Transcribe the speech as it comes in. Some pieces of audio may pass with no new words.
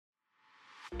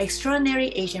Extraordinary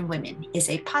Asian Women is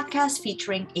a podcast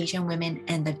featuring Asian women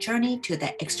and the journey to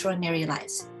their extraordinary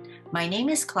lives. My name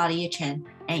is Claudia Chen,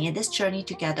 and in this journey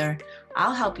together,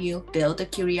 I'll help you build the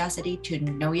curiosity to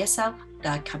know yourself,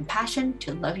 the compassion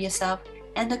to love yourself,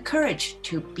 and the courage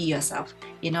to be yourself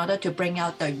in order to bring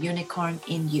out the unicorn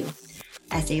in you.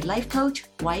 As a life coach,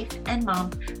 wife, and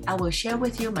mom, I will share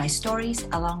with you my stories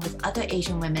along with other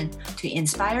Asian women to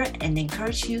inspire and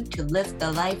encourage you to live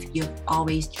the life you've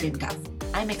always dreamed of.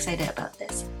 I'm excited about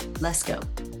this. Let's go.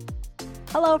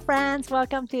 Hello, friends.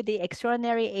 Welcome to the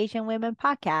Extraordinary Asian Women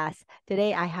podcast.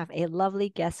 Today, I have a lovely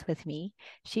guest with me.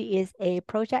 She is a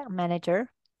project manager,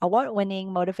 award-winning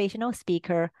motivational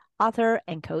speaker, author,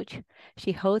 and coach.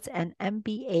 She holds an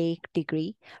MBA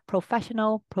degree,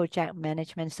 professional project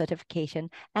management certification,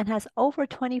 and has over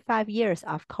 25 years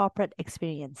of corporate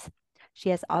experience. She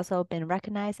has also been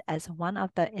recognized as one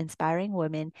of the inspiring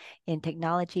women in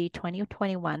technology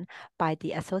 2021 by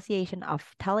the Association of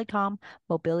Telecom,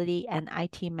 Mobility, and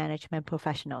IT Management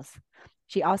Professionals.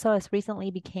 She also has recently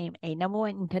became a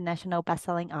 #1 international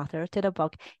best-selling author to the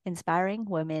book Inspiring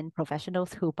Women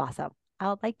Professionals Who Boss Up. I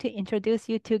would like to introduce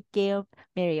you to Gail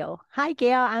Meriel. Hi,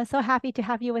 Gail. I'm so happy to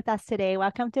have you with us today.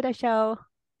 Welcome to the show.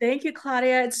 Thank you,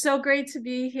 Claudia. It's so great to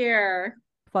be here.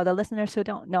 For the listeners who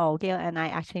don't know, Gail and I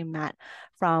actually met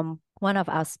from one of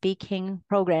our speaking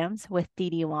programs with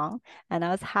Didi Wong, and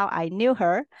that was how I knew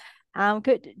her.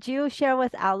 Could you share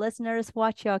with our listeners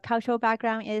what your cultural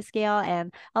background is, Gail,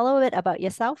 and a little bit about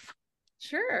yourself?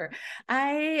 Sure.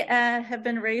 I have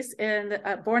been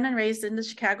born and raised in the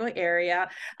Chicago area,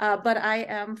 but I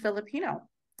am Filipino.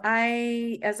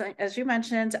 As you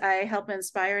mentioned, I help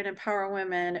inspire and empower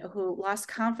women who lost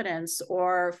confidence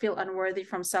or feel unworthy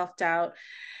from self-doubt,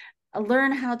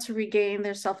 learn how to regain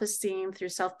their self-esteem through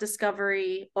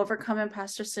self-discovery, overcome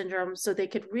imposter syndrome so they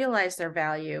could realize their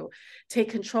value, take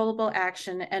controllable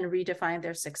action, and redefine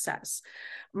their success.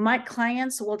 My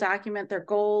clients will document their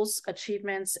goals,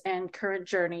 achievements, and current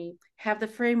journey, have the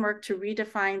framework to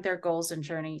redefine their goals and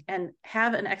journey, and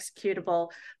have an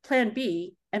executable plan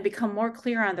B and become more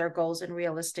clear on their goals and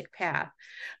realistic path.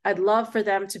 I'd love for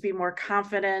them to be more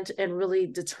confident and really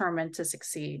determined to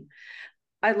succeed.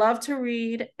 I love to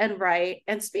read and write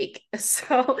and speak.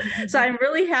 So I'm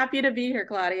really happy to be here,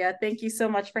 Claudia. Thank you so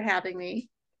much for having me.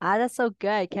 That's so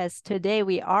good because today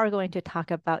we are going to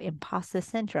talk about imposter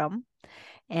syndrome,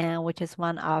 and which is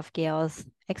one of Gail's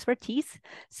expertise.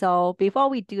 So before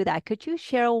we do that, could you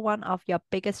share one of your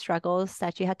biggest struggles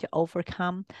that you had to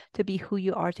overcome to be who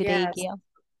you are today, Yes. Gail?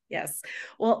 Yes.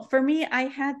 Well, for me, I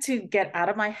had to get out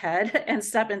of my head and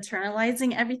stop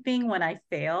internalizing everything when I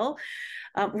fail.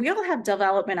 We all have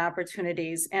development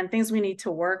opportunities and things we need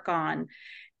to work on.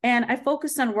 And I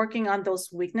focused on working on those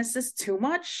weaknesses too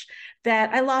much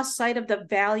that I lost sight of the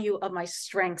value of my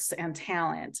strengths and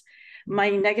talent.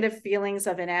 My negative feelings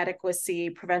of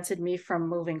inadequacy prevented me from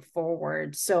moving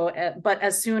forward. But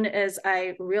as soon as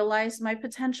I realized my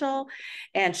potential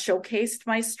and showcased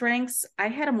my strengths, I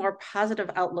had a more positive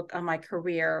outlook on my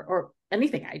career or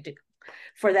anything I do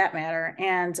for that matter.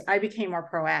 And I became more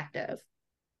proactive.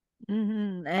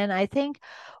 Mm-hmm. And I think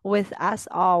with us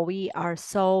all, we are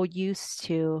so used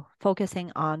to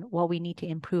focusing on what we need to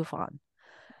improve on.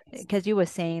 Because you were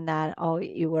saying that,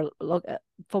 you were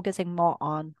focusing more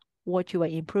on what you were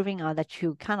improving on, that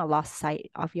you kind of lost sight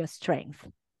of your strength.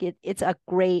 It's a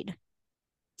great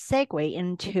segue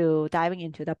into diving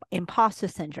into the imposter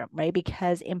syndrome, right?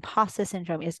 Because imposter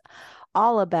syndrome is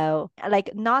all about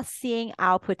like not seeing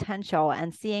our potential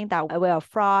and seeing that we're a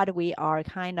fraud, we are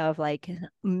kind of like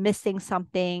missing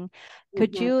something.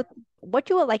 Could you, what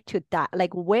you would like to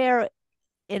like where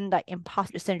in the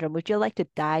imposter syndrome would you like to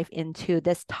dive into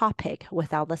this topic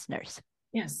with our listeners?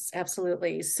 Yes,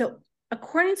 absolutely. So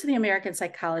according to the American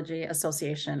Psychology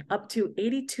Association, up to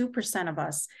 82% of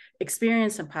us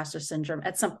experience imposter syndrome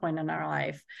at some point in our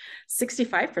life,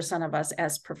 65% of us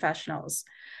as professionals.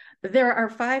 There are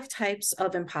 5 types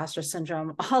of imposter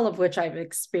syndrome, all of which I've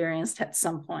experienced at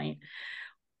some point.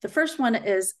 The first one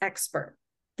is expert.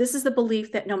 This is the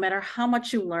belief that no matter how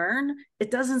much you learn,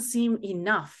 it doesn't seem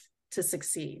enough to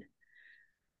succeed.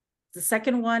 The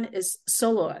second one is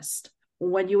soloist.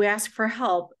 When you ask for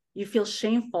help, you feel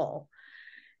shameful.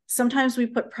 Sometimes we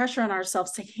put pressure on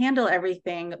ourselves to handle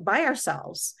everything by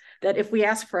ourselves, that if we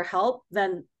ask for help,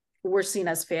 then we're seen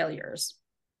as failures.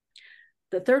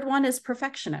 The third one is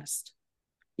perfectionist.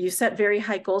 You set very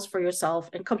high goals for yourself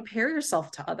and compare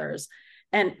yourself to others.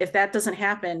 And if that doesn't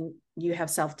happen, you have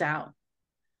self-doubt.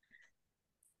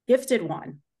 Gifted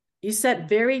one. You set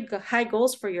very high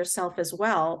goals for yourself as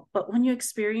well, but when you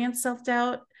experience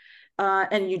self-doubt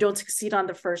and you don't succeed on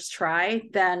the first try,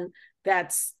 then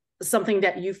that's something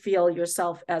that you feel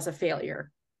yourself as a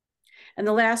failure. And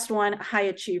the last one, high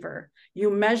achiever. You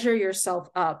measure yourself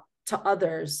up to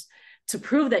others to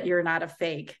prove that you're not a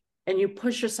fake. And you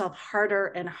push yourself harder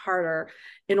and harder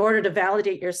in order to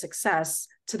validate your success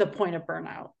to the point of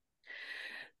burnout.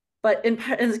 But in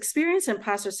experience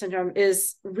imposter syndrome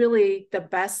is really the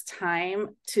best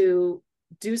time to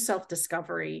do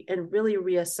self-discovery and really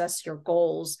reassess your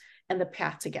goals and the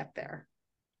path to get there.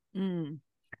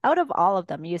 Out of all of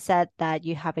them, you said that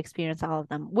you have experienced all of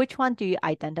them. Which one do you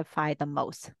identify the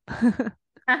most?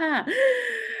 I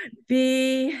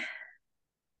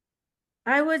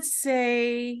would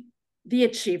say the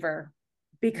achiever,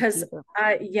 because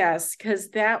because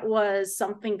that was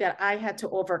something that I had to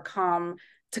overcome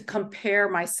to compare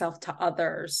myself to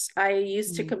others. I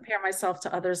used to compare myself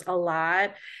to others a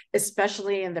lot,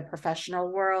 especially in the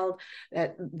professional world,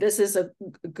 that this is a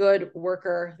good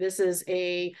worker. This is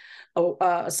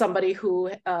somebody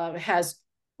who has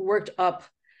worked up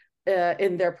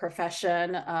in their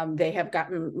profession. They have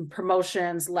gotten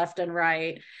promotions left and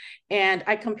right. And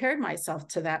I compared myself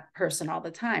to that person all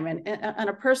the time. And on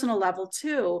a personal level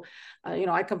too,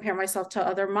 I compare myself to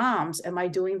other moms. Am I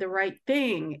doing the right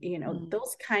thing?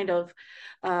 Those kind of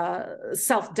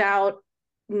self-doubt,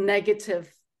 negative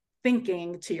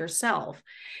thinking to yourself.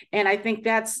 And I think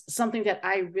that's something that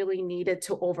I really needed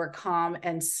to overcome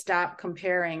and stop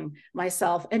comparing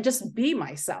myself and just be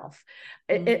myself.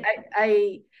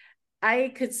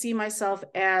 I could see myself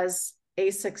as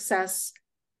a success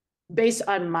based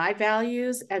on my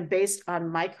values and based on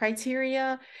my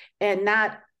criteria, and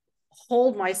not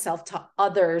hold myself to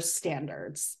others'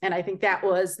 standards. And I think that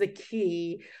was the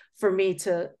key for me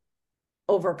to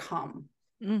overcome.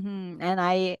 And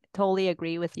I totally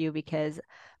agree with you, because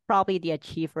probably the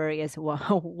achiever is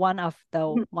one of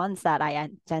the ones that I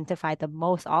identify the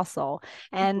most also.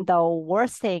 And the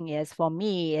worst thing is for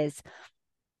me is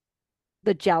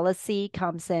the jealousy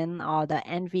comes in, or the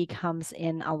envy comes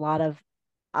in a lot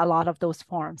of those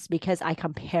forms, because I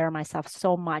compare myself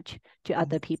so much to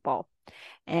other people.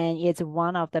 And it's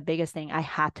one of the biggest thing I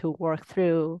had to work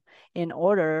through in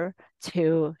order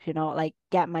to, like,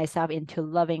 get myself into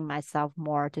loving myself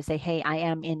more, to say, hey, I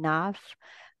am enough.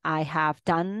 I have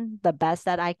done the best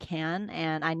that I can,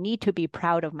 and I need to be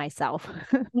proud of myself.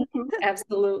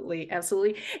 Absolutely.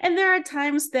 And there are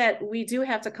times that we do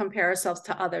have to compare ourselves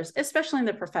to others, especially in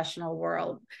the professional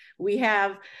world. We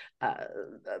have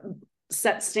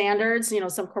set standards.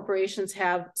 Some corporations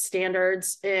have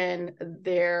standards in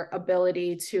their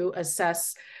ability to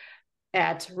assess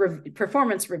at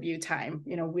performance review time.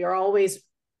 We are always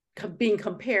being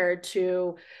compared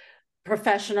to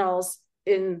professionals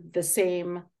in the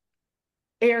same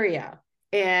area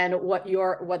and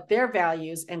what their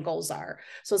values and goals are.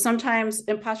 So sometimes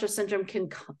imposter syndrome can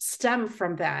stem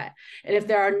from that. And if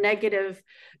there are negative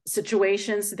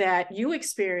situations that you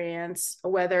experience,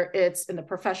 whether it's in the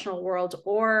professional world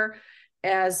or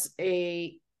as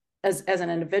an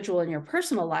individual in your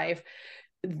personal life,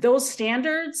 those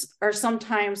standards are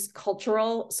sometimes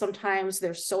cultural, sometimes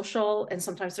they're social, and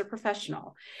sometimes they're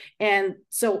professional. And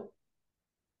so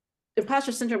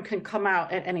imposter syndrome can come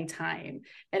out at any time.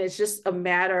 And it's just a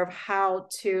matter of how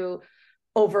to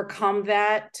overcome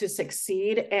that to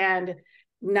succeed and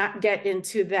not get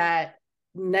into that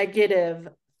negative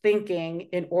thinking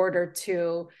in order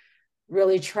to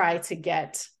really try to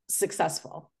get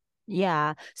successful.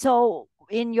 Yeah. So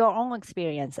in your own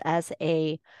experience as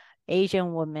a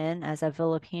Asian woman, as a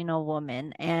Filipino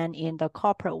woman, and in the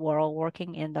corporate world,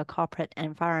 working in the corporate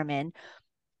environment,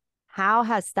 how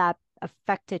has that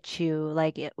affected you,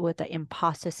 like with the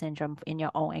imposter syndrome in your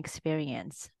own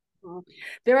experience?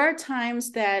 There are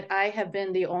times that I have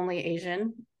been the only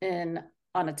Asian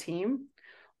on a team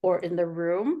or in the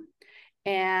room.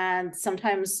 And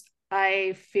sometimes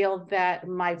I feel that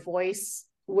my voice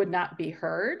would not be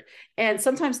heard. And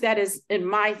sometimes that is in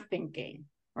my thinking,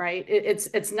 right?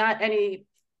 It's not any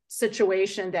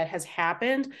situation that has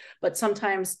happened, but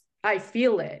sometimes I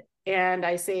feel it. And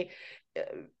I say,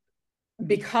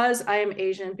 because I am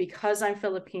Asian, because I'm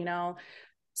Filipino,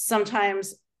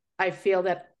 sometimes I feel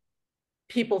that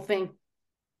people think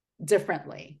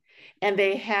differently. And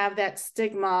they have that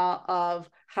stigma of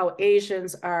how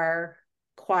Asians are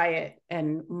quiet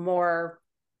and more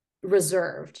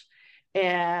reserved.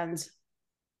 And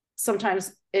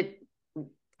sometimes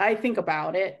I think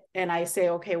about it and I say,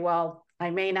 okay, well,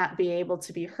 I may not be able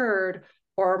to be heard,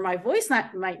 or my voice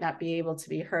might not be able to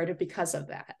be heard because of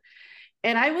that.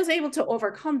 And I was able to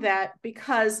overcome that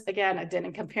because, again, I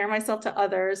didn't compare myself to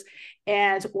others.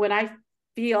 And when I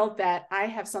feel that I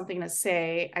have something to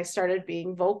say, I started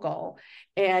being vocal,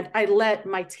 and I let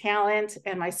my talent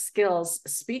and my skills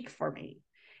speak for me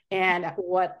and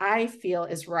what I feel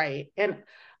is right. And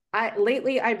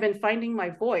lately I've been finding my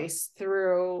voice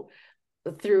through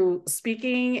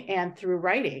speaking and through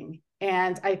writing.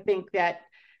 And I think that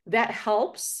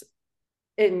helps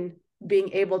in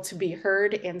being able to be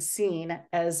heard and seen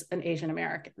as an Asian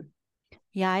American.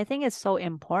 Yeah, I think it's so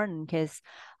important because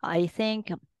I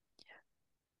think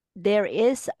there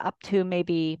is up to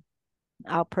maybe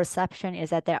our perception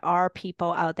is that there are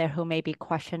people out there who may be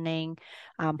questioning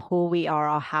who we are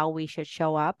or how we should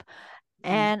show up.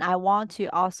 And I want to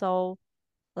also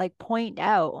like point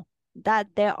out that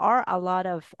there are a lot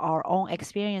of our own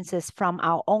experiences from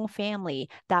our own family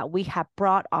that we have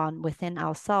brought on within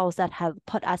ourselves that have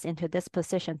put us into this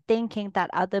position, thinking that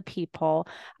other people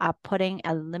are putting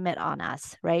a limit on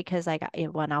us, right? Because like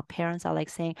when our parents are like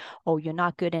saying, oh, you're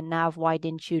not good enough, why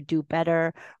didn't you do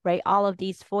better, right? All of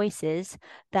these voices,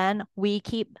 then we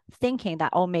keep thinking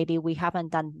that, oh, maybe we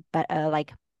haven't done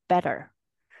better.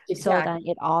 So Exactly. then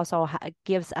it also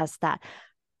gives us that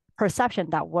perception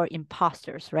that we're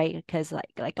imposters, right? Because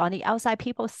like on the outside,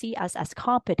 people see us as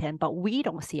competent, but we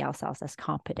don't see ourselves as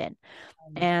competent.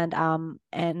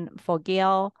 And for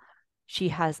Gail, she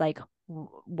has like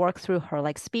worked through her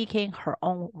like speaking, her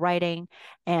own writing,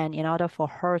 and in order for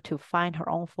her to find her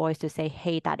own voice to say,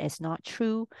 hey, that is not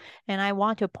true. And I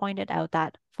want to point it out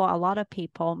that for a lot of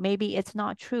people, maybe it's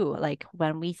not true. Like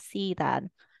when we see that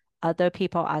other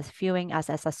people are viewing us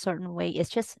as a certain way. It's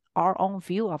just our own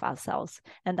view of ourselves.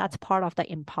 And that's part of the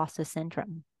imposter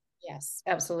syndrome. Yes,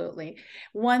 absolutely.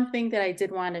 One thing that I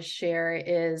did want to share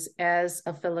is as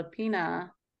a Filipina,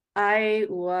 I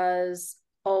was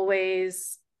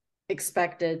always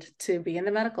expected to be in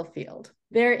the medical field.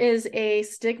 There is a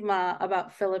stigma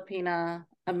about Filipina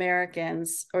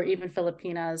Americans or even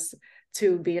Filipinas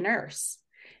to be a nurse.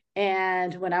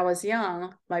 And when I was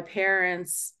young, my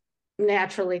parents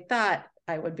naturally thought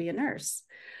I would be a nurse.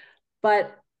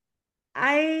 But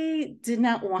I did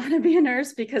not want to be a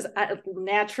nurse because I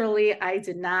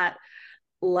did not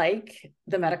like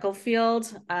the medical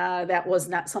field. That was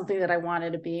not something that I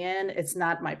wanted to be in. It's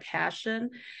not my passion.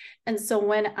 And so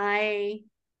when I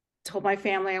told my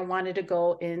family I wanted to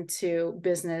go into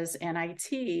business and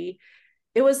IT,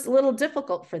 it was a little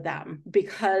difficult for them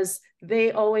because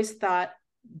they always thought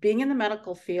being in the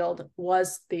medical field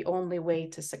was the only way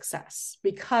to success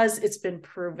because it's been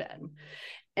proven.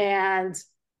 And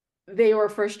they were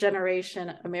first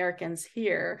generation Americans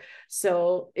here.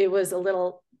 So it was a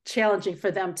little challenging for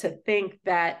them to think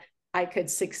that I could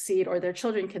succeed or their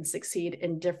children could succeed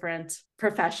in different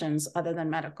professions other than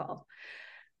medical.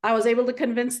 I was able to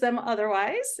convince them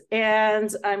otherwise, and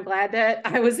I'm glad that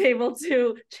I was able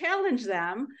to challenge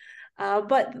them.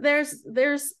 But there's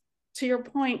to your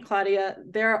point, Claudia,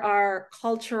 there are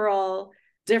cultural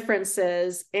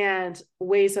differences and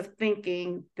ways of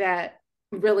thinking that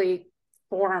really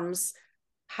forms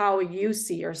how you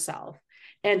see yourself.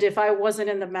 And if I wasn't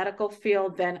in the medical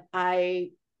field, then I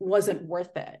wasn't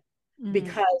worth it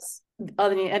because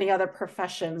any other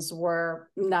professions were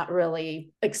not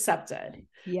really accepted.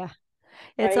 Yeah.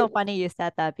 It's Right. so funny you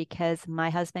said that because my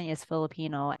husband is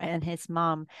Filipino and his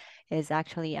mom is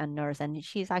actually a nurse and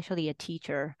she's actually a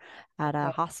teacher at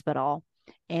a hospital.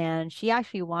 And she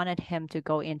actually wanted him to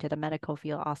go into the medical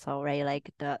field also, right?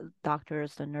 Like the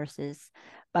doctors, the nurses,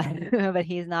 but but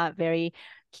he's not very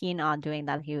keen on doing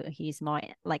that. He's more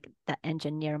like the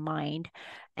engineer mind.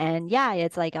 And yeah,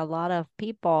 it's like a lot of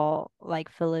people, like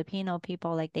Filipino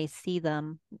people, like they see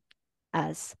them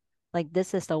as like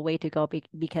this is the way to go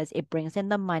because it brings in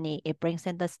the money, it brings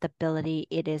in the stability,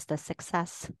 it is the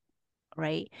success,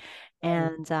 right?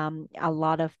 And a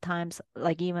lot of times,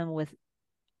 like even with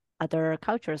other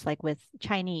cultures, like with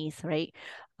Chinese, right?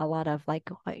 A lot of like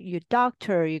you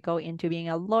doctor, you go into being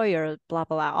a lawyer, blah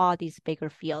blah blah, all these bigger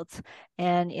fields,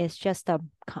 and it's just the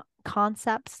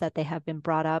concepts that they have been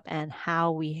brought up and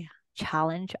how we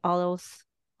challenge all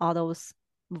those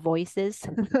voices.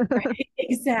 Right.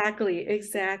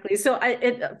 Exactly. So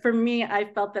for me,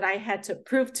 I felt that I had to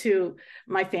prove to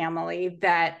my family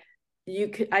that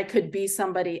I could be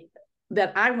somebody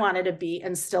that I wanted to be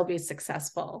and still be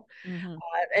successful.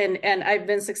 And I've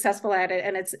been successful at it,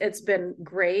 and it's been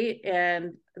great.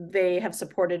 And they have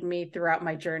supported me throughout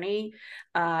my journey,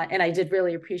 and I did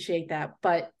really appreciate that.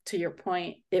 But to your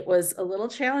point, it was a little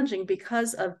challenging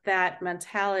because of that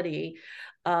mentality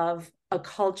of a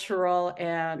cultural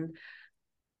and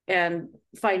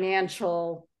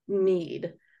financial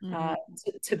need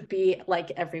to be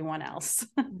like everyone else.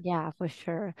 Yeah, for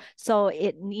sure. So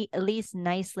it leads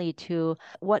nicely to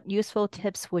what useful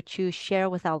tips would you share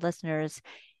with our listeners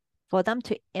for them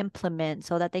to implement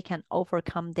so that they can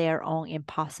overcome their own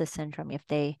imposter syndrome if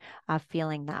they are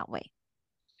feeling that way?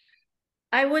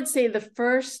 I would say the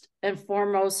first and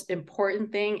foremost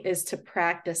important thing is to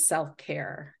practice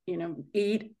self-care.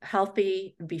 Eat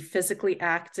healthy, be physically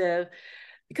active,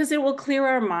 because it will clear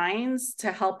our minds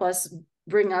to help us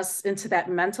bring us into that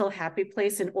mental happy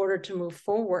place in order to move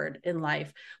forward in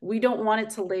life. We don't want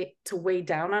it to weigh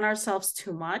down on ourselves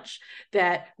too much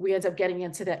that we end up getting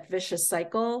into that vicious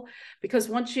cycle, because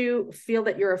once you feel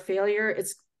that you're a failure,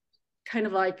 it's kind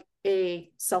of like a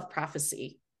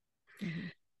self-prophecy. Mm-hmm.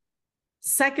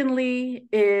 Secondly,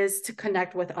 is to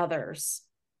connect with others.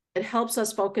 It helps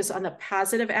us focus on the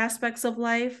positive aspects of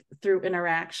life through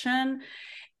interaction.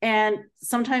 And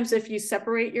sometimes if you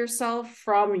separate yourself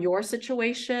from your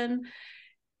situation,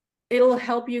 it'll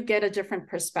help you get a different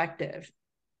perspective.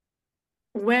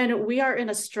 When we are in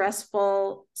a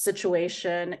stressful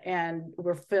situation and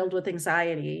we're filled with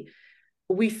anxiety,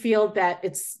 we feel that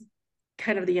it's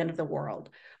kind of the end of the world.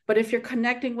 But if you're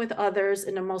connecting with others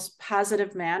in the most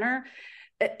positive manner,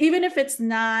 even if it's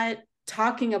not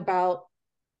talking about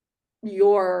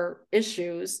your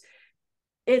issues,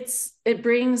 it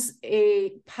brings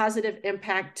a positive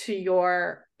impact to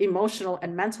your emotional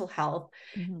and mental health,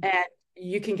 and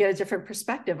you can get a different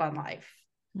perspective on life.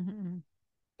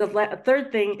 The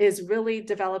third thing is really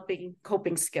developing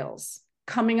coping skills.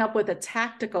 Coming up with a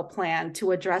tactical plan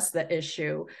to address the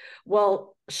issue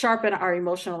will sharpen our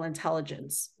emotional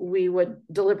intelligence. We would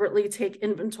deliberately take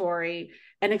inventory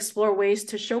and explore ways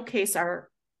to showcase our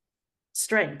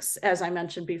strengths, as I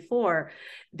mentioned before.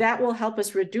 That will help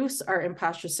us reduce our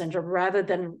imposter syndrome rather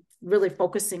than really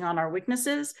focusing on our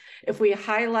weaknesses. If we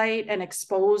highlight and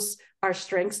expose our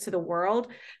strengths to the world,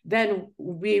 then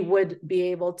we would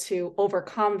be able to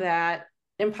overcome that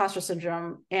imposter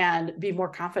syndrome and be more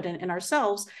confident in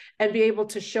ourselves and be able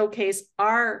to showcase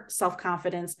our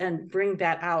self-confidence and bring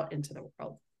that out into the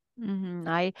world.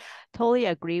 I totally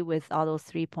agree with all those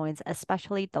 3 points,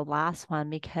 especially the last one,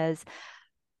 because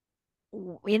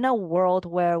in a world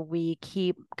where we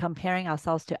keep comparing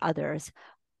ourselves to others,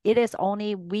 it is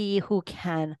only we who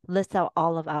can list out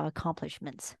all of our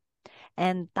accomplishments.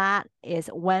 And that is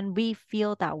when we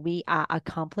feel that we are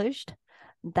accomplished,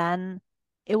 then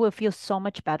it will feel so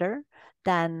much better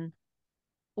than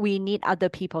we need other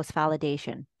people's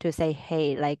validation to say,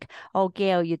 hey, like, oh,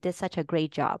 Gail, you did such a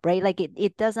great job, right? Like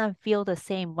it doesn't feel the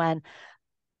same when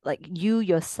like you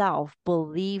yourself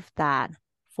believe that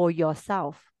for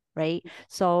yourself, right?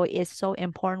 So it's so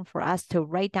important for us to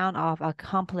write down our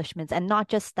accomplishments, and not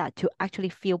just that, to actually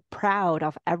feel proud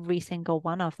of every single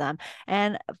one of them.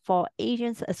 And for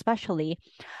Asians especially,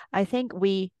 I think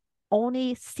we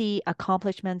only see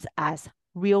accomplishments as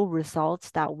real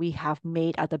results that we have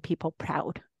made other people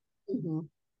proud.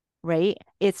 Right?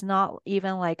 It's not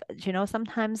even like,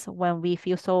 sometimes when we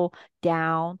feel so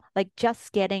down, like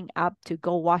just getting up to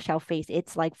go wash our face,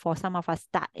 it's like for some of us,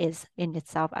 that is in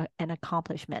itself an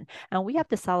accomplishment. And we have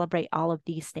to celebrate all of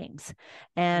these things.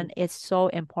 And it's so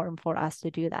important for us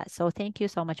to do that. So thank you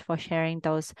so much for sharing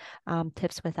those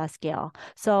tips with us, Gail.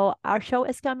 So our show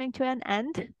is coming to an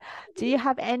end. Do you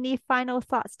have any final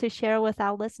thoughts to share with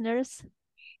our listeners?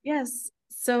 Yes.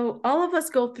 So all of us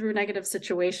go through negative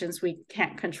situations we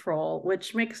can't control,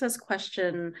 which makes us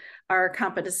question our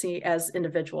competency as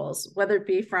individuals, whether it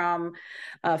be from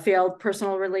failed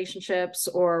personal relationships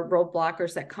or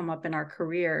roadblockers that come up in our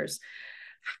careers.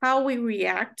 How we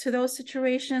react to those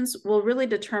situations will really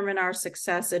determine our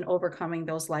success in overcoming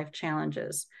those life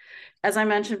challenges. As I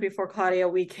mentioned before, Claudia,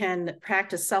 we can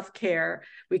practice self-care.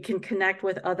 We can connect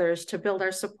with others to build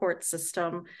our support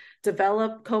system,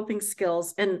 develop coping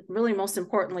skills, and really, most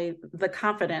importantly, the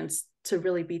confidence to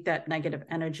really beat that negative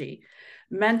energy.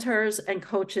 Mentors and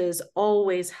coaches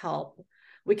always help.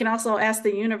 We can also ask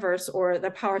the universe or the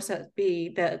powers that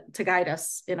be to guide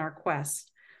us in our quest.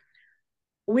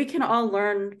 We can all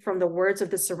learn from the words of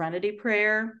the Serenity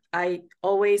Prayer. I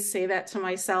always say that to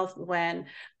myself when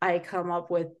I come up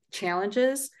with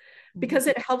challenges, because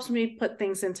it helps me put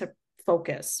things into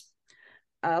focus.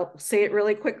 I'll say it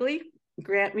really quickly.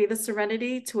 Grant me the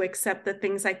serenity to accept the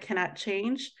things I cannot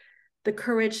change, the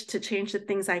courage to change the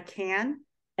things I can,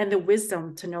 and the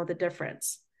wisdom to know the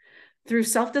difference. Through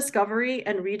self-discovery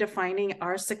and redefining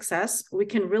our success, we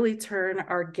can really turn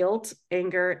our guilt,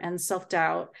 anger, and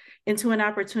self-doubt into an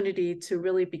opportunity to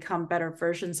really become better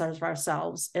versions of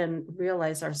ourselves and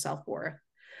realize our self-worth.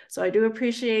 So I do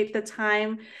appreciate the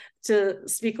time to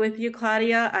speak with you,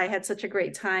 Claudia. I had such a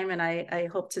great time, and I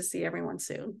hope to see everyone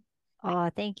soon. Oh,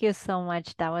 thank you so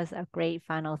much. That was a great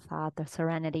final thought, the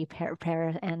serenity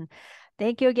prayer. And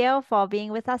thank you, Gail, for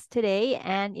being with us today.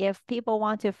 And if people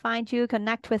want to find you,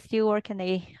 connect with you, where can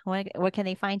they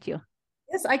find you?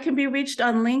 Yes, I can be reached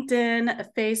on LinkedIn,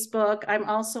 Facebook. I'm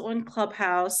also on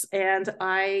Clubhouse, and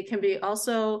I can be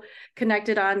also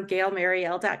connected on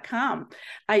gailmeriel.com.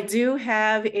 I do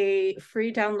have a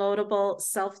free downloadable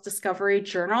self-discovery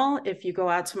journal. If you go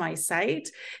out to my site,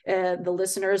 the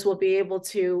listeners will be able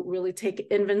to really take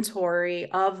inventory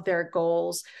of their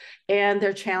goals and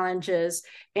their challenges,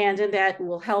 and in that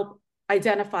will help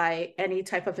identify any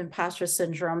type of imposter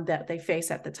syndrome that they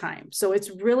face at the time. So it's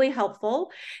really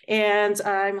helpful, and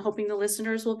I'm hoping the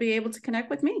listeners will be able to connect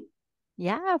with me.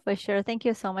 Yeah, for sure. Thank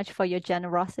you so much for your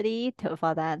generosity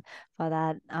for that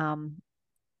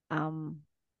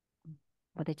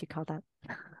what did you call that?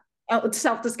 Oh,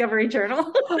 self-discovery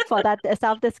journal. For that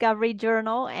self-discovery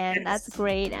journal, and Yes. that's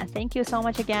great. And thank you so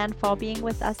much again for being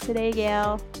with us today,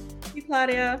 Gail. Thank you,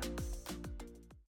 Claudia.